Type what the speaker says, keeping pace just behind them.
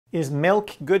Is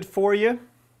milk good for you?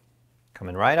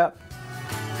 Coming right up.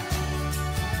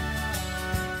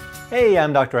 Hey,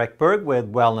 I'm Dr. Ekberg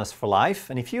with Wellness for Life,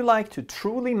 and if you like to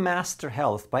truly master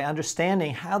health by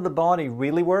understanding how the body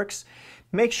really works,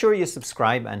 make sure you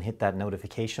subscribe and hit that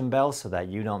notification bell so that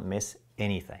you don't miss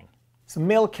anything. So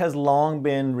milk has long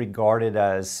been regarded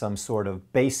as some sort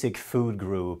of basic food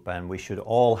group and we should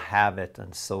all have it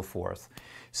and so forth.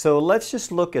 So let's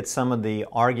just look at some of the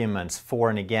arguments for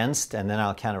and against, and then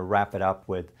I'll kind of wrap it up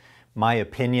with my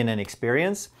opinion and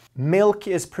experience. Milk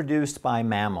is produced by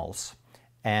mammals,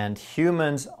 and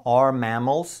humans are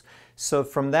mammals. So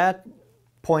from that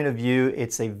point of view,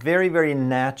 it's a very, very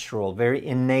natural, very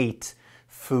innate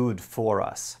food for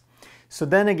us. So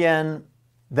then again,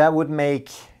 that would make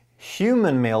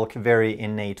human milk very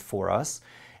innate for us,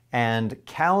 and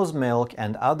cow's milk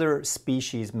and other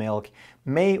species milk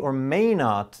may or may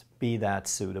not be that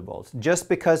suitable. Just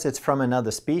because it's from another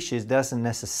species doesn't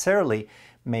necessarily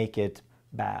make it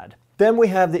bad. Then we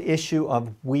have the issue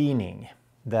of weaning,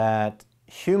 that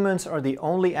humans are the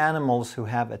only animals who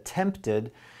have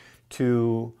attempted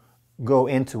to go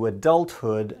into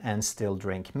adulthood and still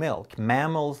drink milk.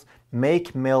 Mammals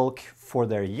make milk for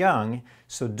their young,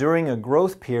 so during a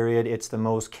growth period it's the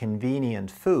most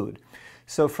convenient food.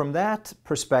 So from that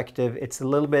perspective, it's a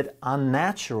little bit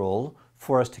unnatural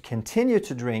for us to continue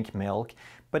to drink milk,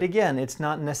 but again, it's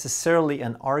not necessarily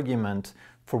an argument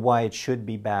for why it should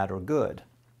be bad or good.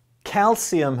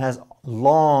 Calcium has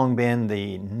long been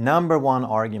the #1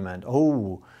 argument.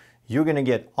 Oh, you're going to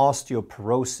get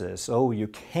osteoporosis. Oh, you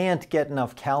can't get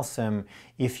enough calcium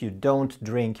if you don't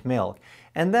drink milk.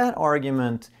 And that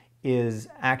argument is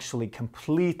actually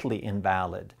completely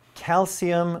invalid.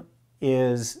 Calcium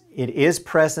is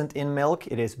present in milk.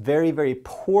 It is very, very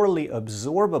poorly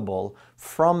absorbable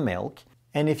from milk.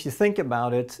 And if you think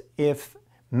about it, if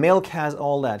milk has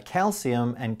all that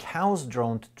calcium and cows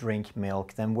don't drink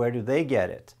milk, then where do they get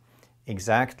it?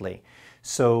 Exactly.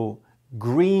 So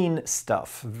green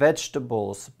stuff,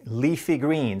 vegetables, leafy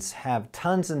greens have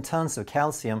tons and tons of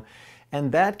calcium,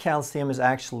 and that calcium is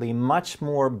actually much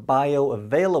more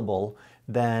bioavailable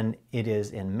than it is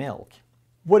in milk.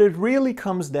 What it really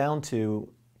comes down to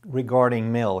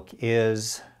regarding milk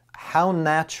is how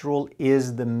natural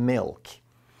is the milk?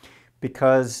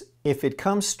 Because if it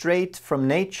comes straight from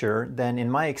nature, then in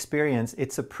my experience,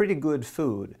 it's a pretty good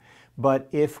food. But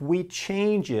if we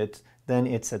change it, then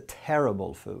it's a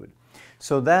terrible food.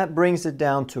 So that brings it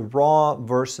down to raw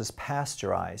versus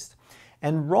pasteurized.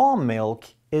 And raw milk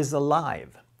is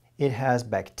alive. It has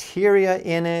bacteria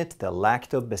in it, the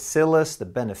lactobacillus, the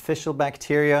beneficial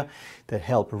bacteria that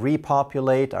help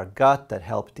repopulate our gut, that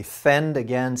help defend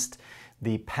against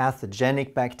the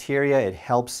pathogenic bacteria. It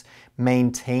helps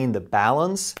maintain the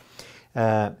balance.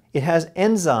 It has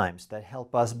enzymes that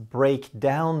help us break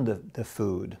down the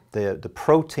food, the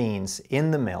proteins in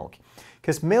the milk.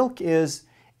 Because milk is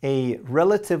a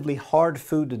relatively hard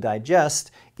food to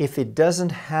digest if it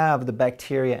doesn't have the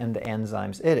bacteria and the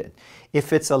enzymes in it.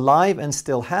 If it's alive and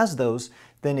still has those,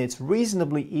 then it's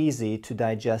reasonably easy to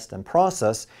digest and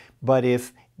process, but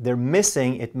if they're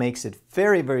missing, it makes it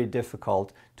very, very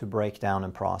difficult to break down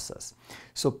and process.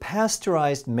 So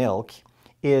pasteurized milk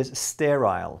is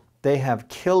sterile. They have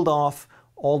killed off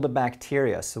all the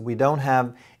bacteria, so we don't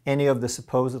have any of the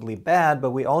supposedly bad,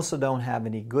 but we also don't have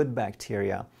any good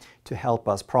bacteria to help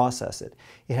us process it.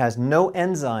 It has no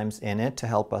enzymes in it to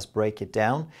help us break it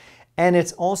down, and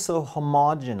it's also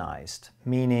homogenized,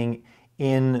 meaning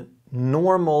in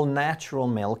normal natural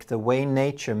milk, the way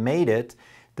nature made it,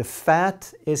 the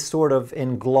fat is sort of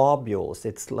in globules.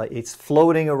 It's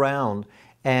floating around,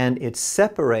 and it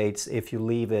separates if you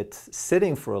leave it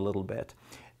sitting for a little bit.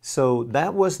 So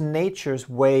that was nature's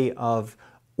way of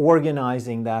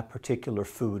organizing that particular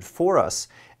food for us.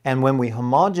 And when we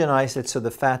homogenize it so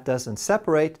the fat doesn't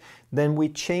separate, then we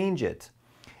change it.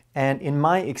 And in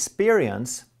my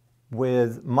experience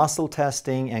with muscle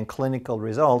testing and clinical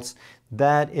results,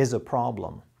 that is a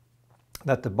problem.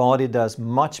 That the body does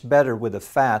much better with the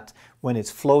fat when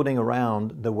it's floating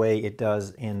around the way it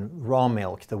does in raw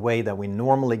milk, the way that we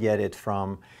normally get it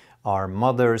from our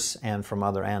mothers and from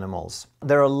other animals.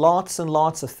 There are lots and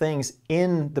lots of things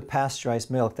in the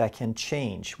pasteurized milk that can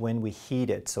change when we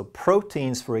heat it. So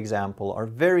proteins, for example, are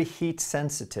very heat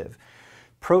sensitive.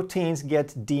 Proteins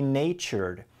get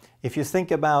denatured. If you think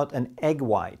about an egg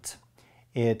white,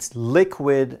 it's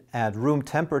liquid at room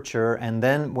temperature, and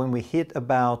then when we hit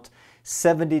about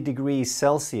 70 degrees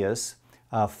Celsius,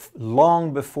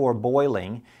 long before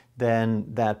boiling, then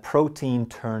that protein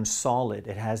turns solid.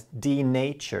 It has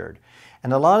denatured.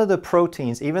 And a lot of the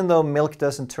proteins, even though milk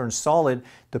doesn't turn solid,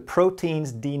 the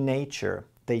proteins denature.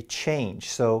 they change.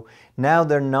 So now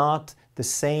they're not the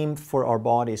same for our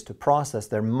bodies to process.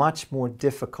 They're much more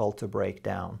difficult to break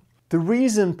down. The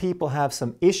reason people have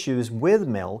some issues with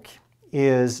milk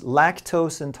is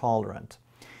lactose intolerant.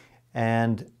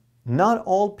 And not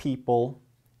all people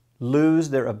lose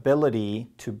their ability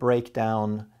to break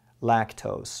down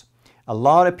lactose. A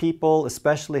lot of people,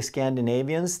 especially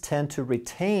Scandinavians, tend to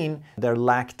retain their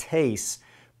lactase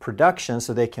production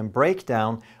so they can break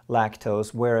down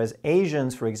lactose, whereas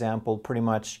Asians, for example, pretty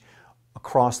much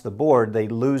across the board, they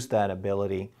lose that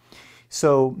ability.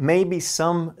 So maybe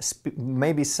some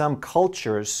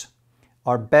cultures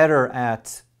are better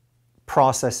at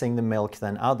processing the milk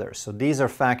than others. So these are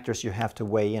factors you have to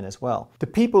weigh in as well. The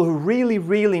people who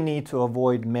really need to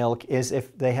avoid milk is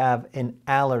if they have an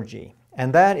allergy.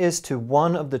 And that is to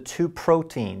one of the two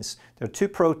proteins. There are two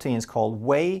proteins called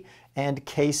whey and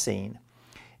casein.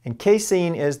 And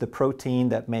casein is the protein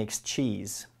that makes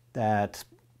cheese, that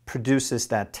produces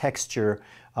that texture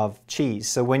of cheese.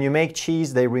 So when you make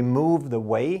cheese, they remove the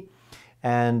whey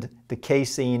and the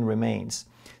casein remains.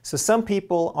 So some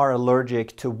people are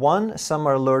allergic to one, some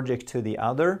are allergic to the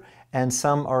other, and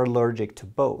some are allergic to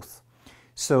both.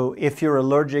 So if you're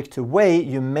allergic to whey,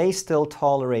 you may still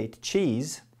tolerate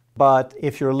cheese, but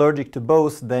if you're allergic to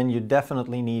both, then you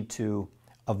definitely need to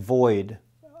avoid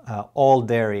all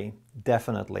dairy,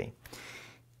 definitely.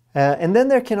 And then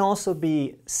there can also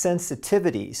be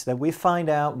sensitivities that we find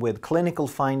out with clinical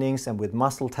findings and with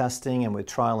muscle testing and with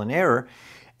trial and error.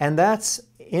 And that's,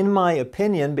 in my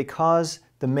opinion, because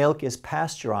the milk is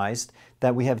pasteurized,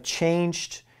 that we have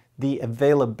changed the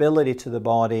availability to the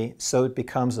body so it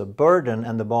becomes a burden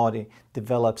and the body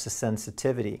develops a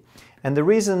sensitivity. And the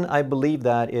reason I believe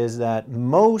that is that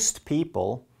most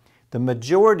people, the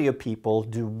majority of people,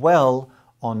 do well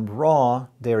on raw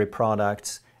dairy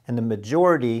products, and the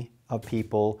majority of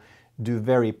people do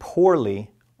very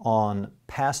poorly on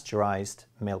pasteurized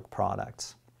milk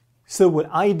products. So what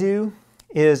I do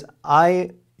is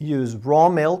I use raw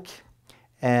milk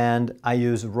and I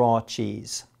use raw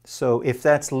cheese. So if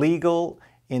that's legal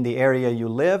in the area you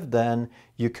live, then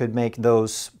you could make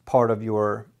those part of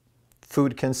your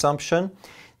food consumption.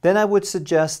 Then I would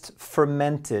suggest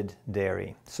fermented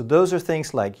dairy. So those are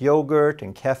things like yogurt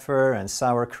and kefir and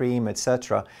sour cream,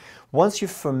 etc. Once you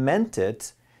ferment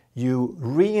it, you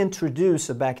reintroduce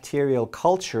a bacterial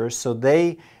culture so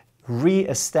they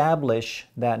re-establish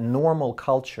that normal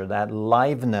culture, that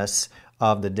liveness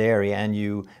of the dairy, and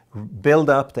you build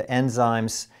up the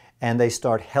enzymes and they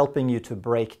start helping you to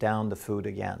break down the food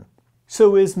again.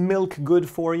 So is milk good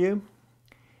for you?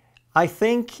 I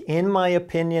think, in my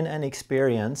opinion and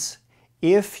experience,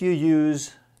 if you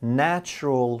use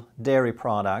natural dairy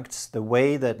products the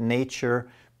way that nature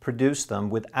produced them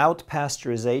without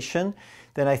pasteurization,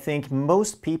 then I think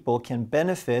most people can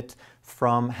benefit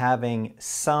from having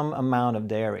some amount of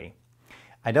dairy.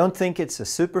 I don't think it's a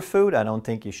superfood. I don't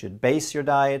think you should base your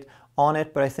diet on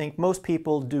it, but I think most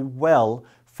people do well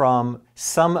from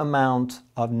some amount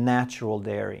of natural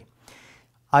dairy.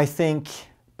 I think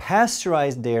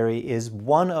pasteurized dairy is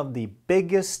one of the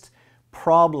biggest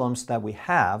problems that we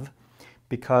have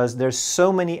because there's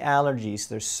so many allergies,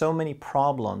 there's so many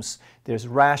problems. There's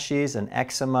rashes and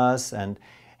eczemas and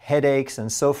headaches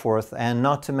and so forth, and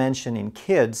not to mention in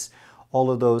kids,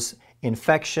 all of those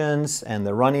infections and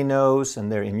the runny nose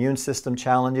and their immune system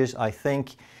challenges, I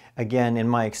think, again, in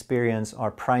my experience,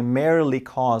 are primarily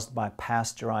caused by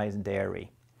pasteurized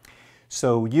dairy.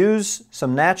 So use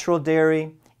some natural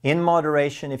dairy in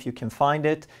moderation if you can find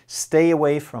it. Stay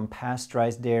away from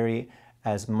pasteurized dairy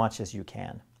as much as you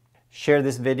can. Share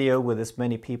this video with as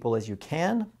many people as you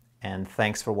can, and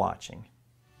thanks for watching.